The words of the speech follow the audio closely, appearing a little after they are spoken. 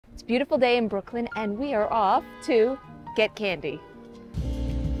It's a beautiful day in Brooklyn and we are off to get candy.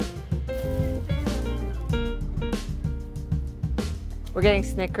 We're getting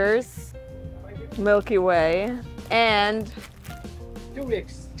Snickers, Milky Way, and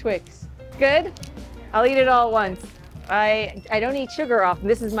Twix. Good? I'll eat it all at once. I don't eat sugar often.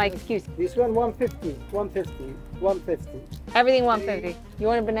 This is my excuse. This one 150, 150, 150. Everything 150. You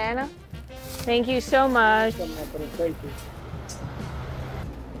want a banana? Thank you so much. Thank you.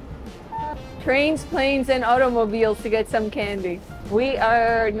 Trains, planes, and automobiles to get some candy. We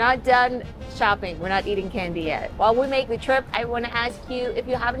are not done shopping. We're not eating candy yet. While we make the trip, I want to ask you, if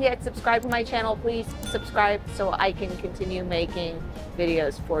you haven't yet subscribed to my channel, please subscribe so I can continue making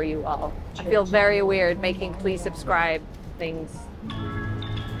videos for you all. I feel very weird making please subscribe things.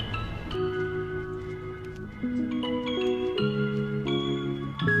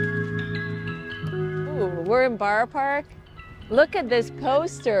 Ooh, we're in Boro Park. Look at this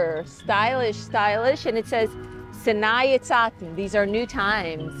poster, stylish, stylish, and it says Sinai Yitzaten. These are new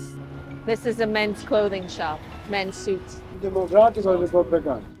times. This is a men's clothing shop, men's suits. Democratic or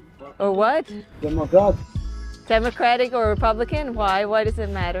Republican? Or what? Democrat. Democratic or Republican? Why? Why does it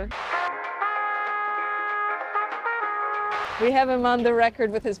matter? We have him on the record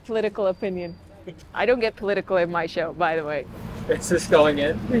with his political opinion. I don't get political in my show, by the way. Is this going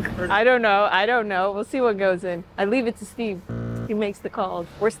in? I don't know. We'll see what goes in. I leave it to Steve. He makes the calls.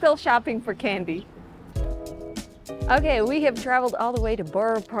 We're still shopping for candy. Okay, we have traveled all the way to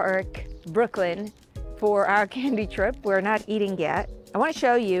Boro Park, Brooklyn for our candy trip. We're not eating yet. I want to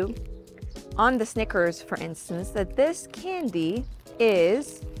show you on the Snickers, for instance, that this candy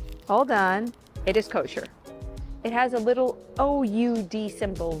is, hold on, it is kosher. It has a little OUD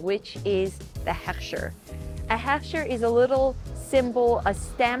symbol, which is the hechsher. A hechsher is a little symbol, a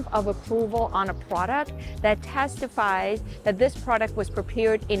stamp of approval on a product that testifies that this product was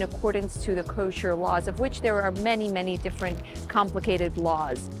prepared in accordance to the kosher laws, of which there are many, many different complicated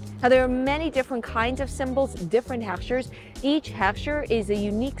laws. Now, there are many different kinds of symbols, different hechshers. Each hechsher is a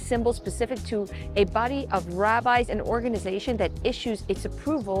unique symbol specific to a body of rabbis, an organization that issues its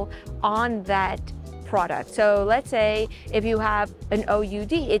approval on that product. So let's say if you have an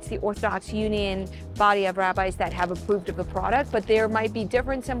OUD, it's the Orthodox Union body of rabbis that have approved of the product, but there might be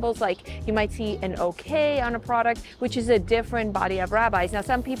different symbols, like you might see an OK on a product, which is a different body of rabbis. Now,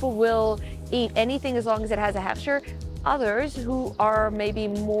 some people will eat anything as long as it has a hechsher. Others, who are maybe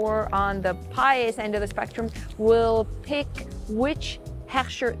more on the pious end of the spectrum, will pick which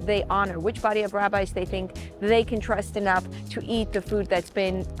hechsher they honor, which body of rabbis they think they can trust enough to eat the food that's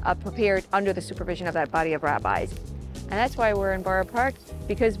been prepared under the supervision of that body of rabbis. And that's why we're in Boro Park,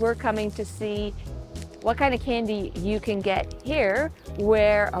 because we're coming to see what kind of candy you can get here,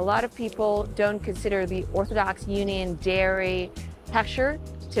 where a lot of people don't consider the Orthodox Union dairy hechsher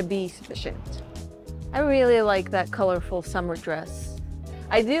to be sufficient. I really like that colorful summer dress.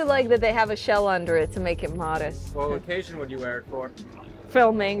 I do like that they have a shell under it to make it modest. What occasion would you wear it for?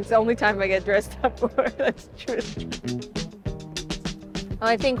 Filming. It's the only time I get dressed up for it. That's true. Oh,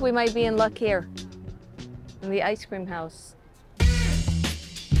 I think we might be in luck here, in the ice cream house.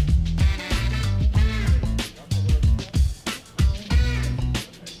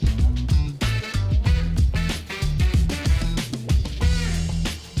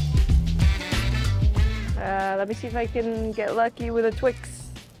 Let me see if I can get lucky with a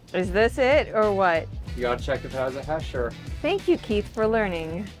Twix. Is this it or what? You gotta check if it has a hechsher. Thank you, Keith, for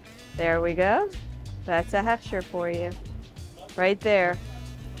learning. There we go. That's a hechsher for you. Right there.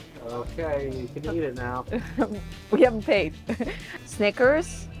 Okay, you can eat it now. We haven't paid.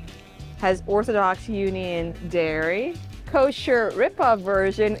 Snickers has Orthodox Union dairy. Kosher ripoff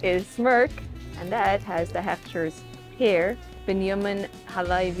version is Smirk, and that has the hechshers here. Binyamin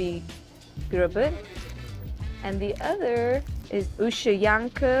Halevi Grubin. And the other is Usha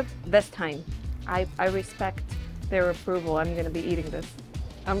Yankov Vestheim. I respect their approval. I'm going to be eating this.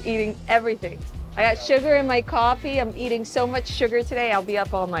 I'm eating everything. I got sugar in my coffee. I'm eating so much sugar today, I'll be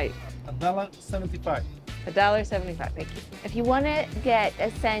up all night. $1.75. $1.75, thank you. If you want to get a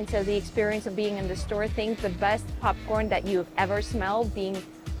sense of the experience of being in the store, think the best popcorn that you've ever smelled being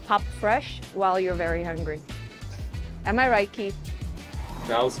popped fresh while you're very hungry. Am I right, Keith?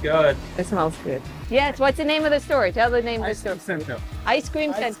 Smells good. It smells good. Yes, what's the name of the store? Tell the name of the store. Ice Cream Center. Ice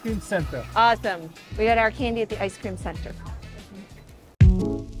Cream Center. Ice Cream Center. Awesome. We got our candy at the Ice Cream Center.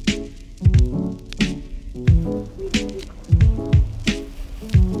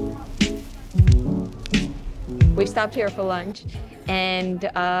 We stopped here for lunch, and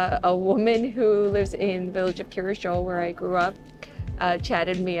a woman who lives in the village of Kirishol, where I grew up,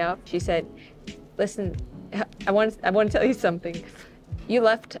 chatted me up. She said, listen, I want to tell you something. You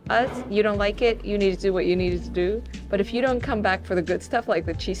left us, you don't like it, you need to do what you needed to do. But if you don't come back for the good stuff like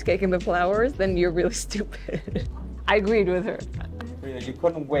the cheesecake and the flowers, then you're really stupid. I agreed with her. Frieda, you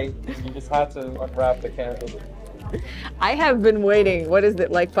couldn't wait. You just had to unwrap the candle. I have been waiting, what is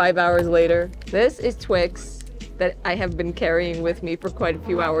it, like 5 hours later? This is Twix that I have been carrying with me for quite a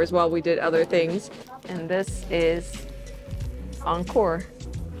few hours while we did other things. And this is Encore.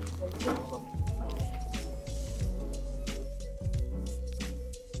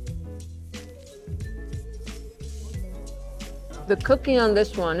 The cookie on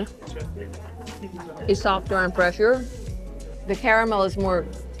this one is softer and fresher. The caramel is more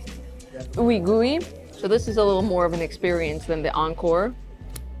ooey gooey. So this is a little more of an experience than the Encore.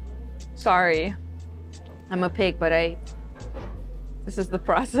 Sorry, I'm a pig, but this is the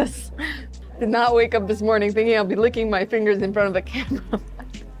process. Did not wake up this morning thinking I'll be licking my fingers in front of the camera.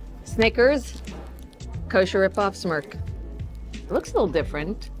 Snickers, kosher ripoff Smirk. It looks a little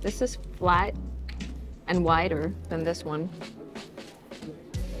different. This is flat and wider than this one.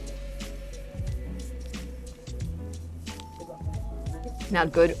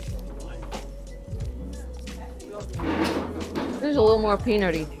 Not good. This is a little more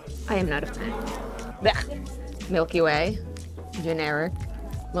peanutty. I am not a fan. Blech. Milky Way, generic,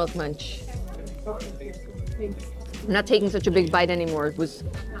 Milk Munch. I'm not taking such a big bite anymore. It was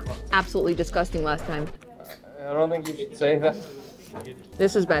absolutely disgusting last time. I don't think you should say that.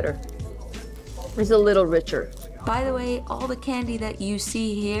 This is better. It's a little richer. By the way, all the candy that you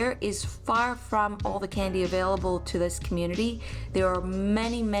see here is far from all the candy available to this community. There are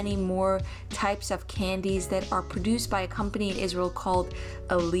many, many more types of candies that are produced by a company in Israel called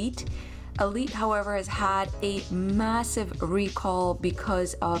Elite. Elite, however, has had a massive recall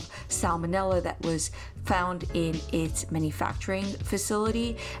because of salmonella that was found in its manufacturing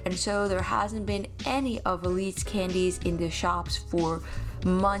facility. And so there hasn't been any of Elite's candies in the shops for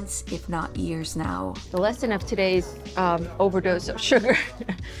months, if not years now. The lesson of today's overdose of sugar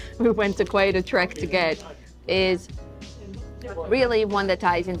we went to quite a trek to get is really one that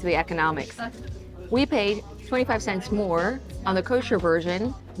ties into the economics. We paid 25 cents more on the kosher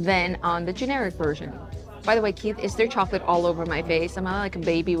version than on the generic version. By the way, Keith, is there chocolate all over my face? Am I like a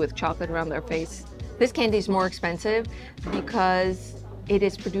baby with chocolate around their face? This candy is more expensive because it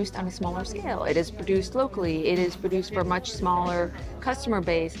is produced on a smaller scale. It is produced locally. It is produced for a much smaller customer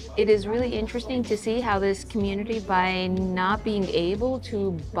base. It is really interesting to see how this community, by not being able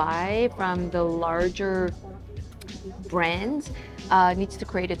to buy from the larger brands, needs to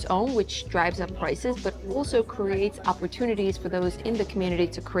create its own, which drives up prices, but also creates opportunities for those in the community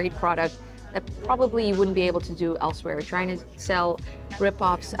to create product that probably you wouldn't be able to do elsewhere. Trying to sell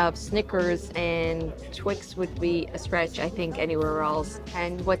rip-offs of Snickers and Twix would be a stretch, I think, anywhere else.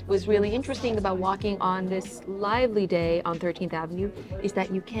 And what was really interesting about walking on this lively day on 13th Avenue is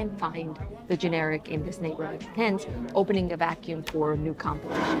that you can find the generic in this neighborhood, hence opening a vacuum for new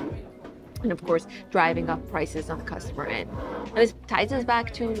competition. And of course, driving up prices on the customer end. And this ties us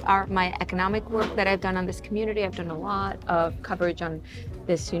back to my economic work that I've done on this community. I've done a lot of coverage on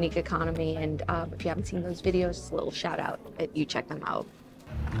this unique economy, and if you haven't seen those videos, just a little shout out that you check them out.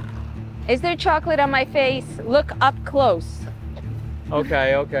 Is there chocolate on my face? Look up close.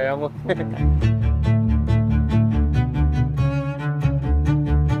 Okay, I'm looking.